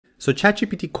So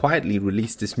ChatGPT quietly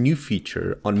released this new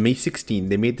feature on May 16.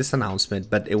 They made this announcement,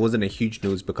 but it wasn't a huge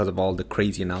news because of all the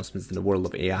crazy announcements in the world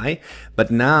of AI. But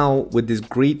now with this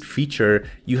great feature,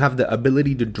 you have the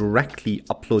ability to directly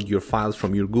upload your files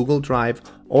from your Google Drive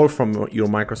or from your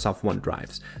Microsoft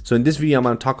OneDrives. So in this video, I'm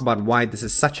going to talk about why this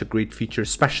is such a great feature,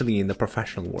 especially in the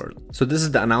professional world. So this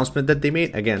is the announcement that they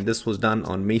made. Again, this was done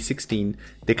on May 16.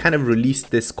 They kind of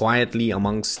released this quietly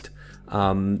amongst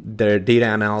their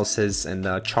data analysis and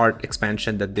the chart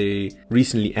expansion that they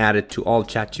recently added to all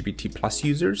ChatGPT Plus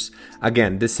users.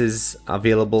 Again, this is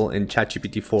available in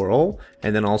ChatGPT 4.0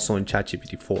 and then also in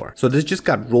ChatGPT 4. So this just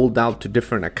got rolled out to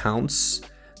different accounts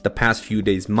the past few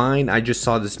days. Mine, I just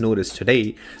saw this notice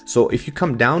today. So if you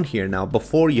come down here now,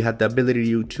 before you had the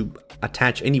ability to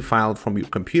attach any file from your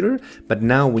computer, but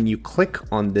now when you click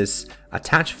on this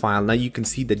attach file, now you can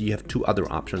see that you have two other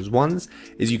options. One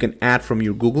is you can add from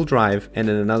your Google Drive, and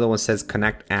then another one says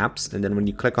connect apps. And then when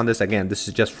you click on this, again, this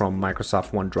is just from Microsoft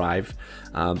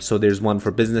OneDrive. So there's one for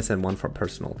business and one for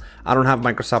personal. I don't have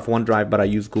Microsoft OneDrive, but I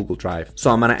use Google Drive. So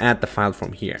I'm gonna add the file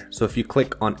from here. So if you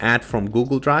click on add from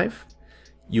Google Drive,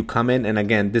 you come in, and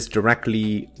again, this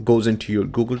directly goes into your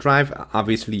Google Drive.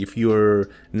 Obviously, if you're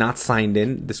not signed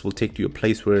in, this will take you to a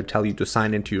place where it'll tell you to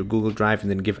sign into your Google Drive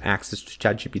and then give access to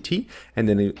ChatGPT, and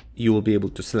then you will be able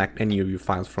to select any of your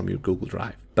files from your Google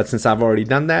Drive. But since I've already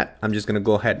done that, I'm just gonna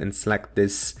go ahead and select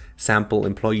this sample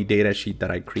employee data sheet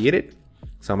that I created.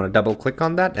 So I'm going to double click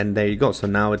on that, and there you go. So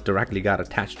now it directly got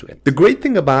attached to it. The great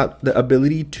thing about the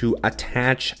ability to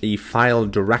attach a file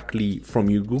directly from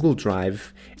your Google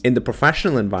Drive in the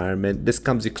professional environment, this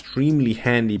comes extremely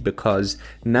handy because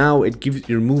now it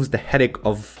removes the headache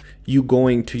of you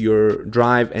going to your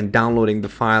drive and downloading the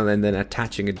file and then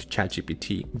attaching it to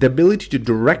ChatGPT. The ability to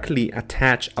directly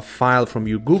attach a file from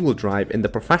your Google Drive in the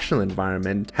professional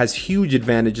environment has huge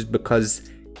advantages, because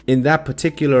in that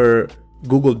particular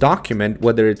Google document,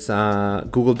 whether it's a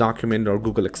Google document or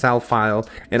Google Excel file,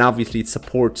 and obviously it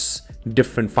supports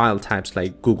different file types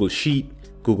like Google Sheet,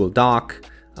 Google Doc,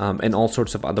 and all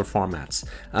sorts of other formats.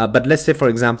 But let's say, for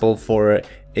example, for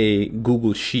a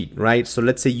Google Sheet, right? So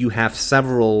let's say you have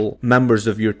several members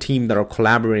of your team that are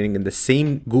collaborating in the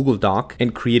same Google Doc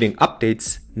and creating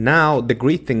updates. Now, the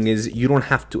great thing is you don't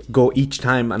have to go each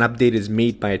time an update is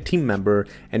made by a team member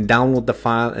and download the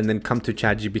file and then come to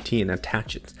ChatGPT and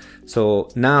attach it. So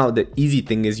now the easy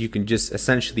thing is you can just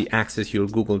essentially access your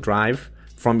Google Drive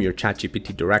from your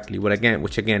ChatGPT directly,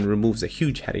 which again removes a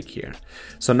huge headache here.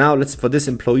 So now for this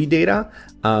employee data,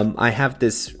 I have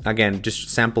this, again, just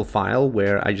sample file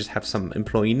where I just have some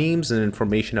employee names and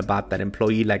information about that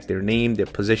employee, like their name, their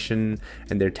position,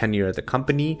 and their tenure at the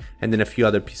company, and then a few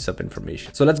other pieces of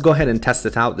information. So let's go ahead and test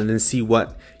it out and then see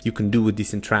what you can do with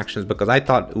these interactions, because I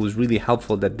thought it was really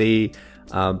helpful that they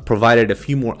provided a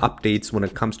few more updates when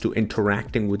it comes to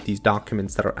interacting with these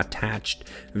documents that are attached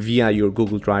via your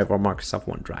Google Drive or Microsoft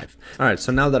OneDrive. All right,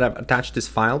 so now that I've attached this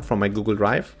file from my Google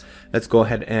Drive, let's go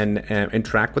ahead and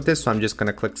interact with this. So I'm just going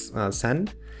to click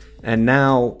send. And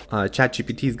now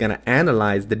ChatGPT is going to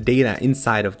analyze the data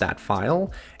inside of that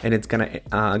file, and it's going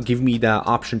to give me the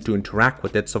option to interact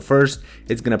with it. So first,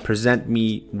 it's going to present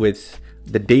me with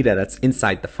the data that's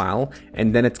inside the file,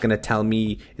 and then it's going to tell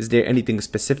me, is there anything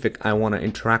specific I want to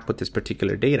interact with this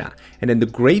particular data? And then the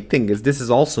great thing is, this is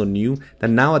also new,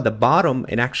 that now at the bottom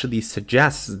it actually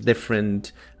suggests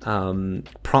different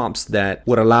prompts that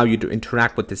would allow you to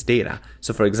interact with this data.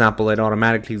 So for example, it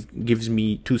automatically gives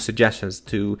me two suggestions: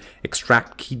 to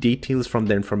extract key details from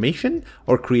the information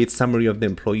or create summary of the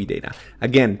employee data.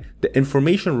 Again, the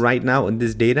information right now in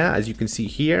this data, as you can see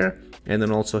here, and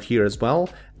then also here as well,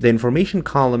 the information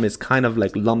column is kind of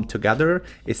like lumped together.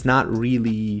 It's not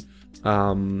really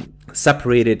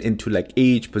separated into like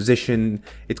age, position.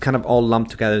 It's kind of all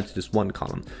lumped together into this one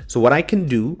column. So what I can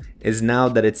do is, now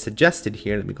that it's suggested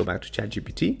here, let me go back to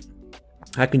ChatGPT.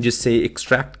 I can just say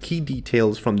extract key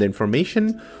details from the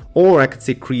information, or I could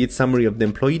say create summary of the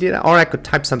employee data, or I could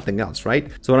type something else, right?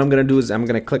 So what I'm going to do is I'm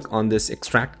going to click on this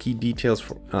extract key details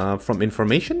from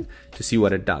information to see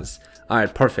what it does. All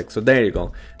right, perfect. So there you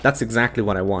go. That's exactly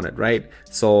what I wanted, right?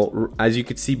 So as you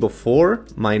could see before,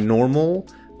 my normal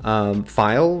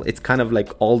file, it's kind of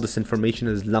like all this information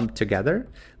is lumped together.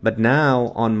 But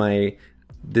now on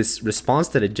this response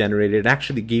that it generated, it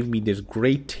actually gave me this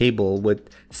great table with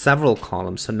several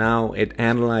columns. So now it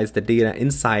analyzed the data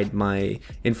inside my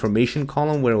information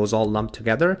column where it was all lumped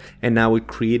together, and now it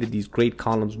created these great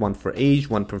columns, one for age,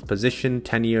 one for position,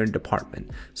 tenure, and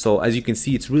department. So as you can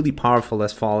see, it's really powerful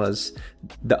as far as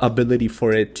the ability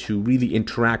for it to really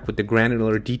interact with the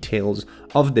granular details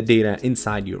of the data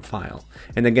inside your file.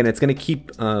 And again, it's going to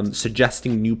keep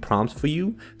suggesting new prompts for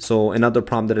you. So another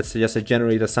prompt that it suggested: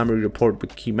 generate a summary report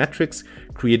with key metrics,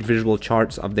 create visual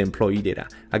charts of the employee data.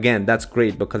 Again, that's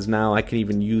great because now I can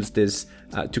even use this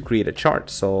to create a chart.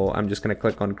 So I'm just going to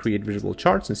click on create visual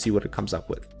charts and see what it comes up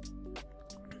with.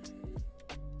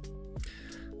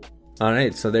 All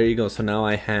right, so there you go. So now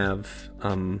I have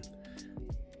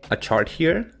a chart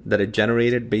here that it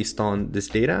generated based on this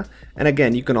data. And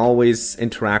again, you can always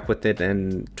interact with it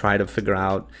and try to figure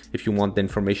out if you want the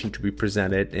information to be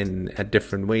presented in a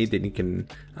different way, then you can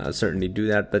certainly do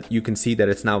that. But you can see that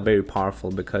it's now very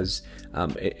powerful because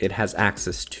it has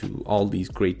access to all these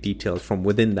great details from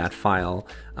within that file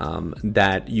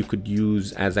that you could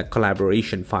use as a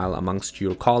collaboration file amongst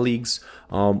your colleagues,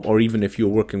 or even if you're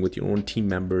working with your own team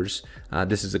members.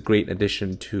 This is a great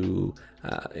addition to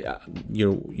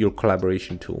your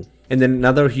collaboration tool. And then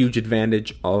another huge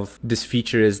advantage of this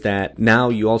feature is that now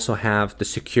you also have the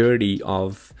security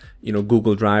of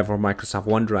Google Drive or Microsoft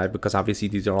OneDrive, because obviously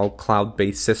these are all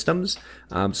cloud-based systems.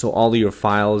 So all of your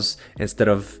files, instead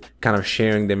of kind of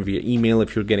sharing them via email,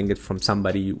 if you're getting it from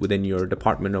somebody within your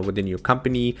department or within your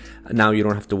company, now you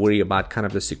don't have to worry about kind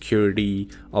of the security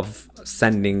of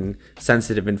sending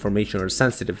sensitive information or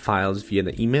sensitive files via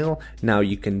the email. Now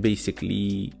you can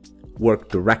basically work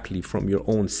directly from your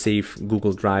own safe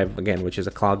Google Drive, again, which is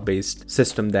a cloud-based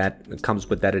system that comes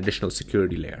with that additional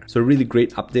security layer. So a really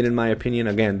great update in my opinion.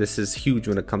 Again, this is huge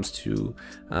when it comes to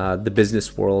the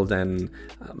business world and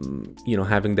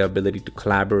having the ability to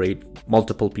collaborate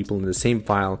multiple people in the same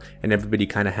file and everybody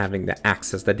kind of having the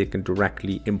access that they can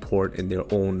directly import in their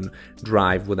own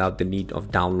drive without the need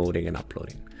of downloading and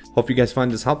uploading. Hope you guys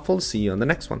find this helpful. See you on the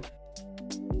next one.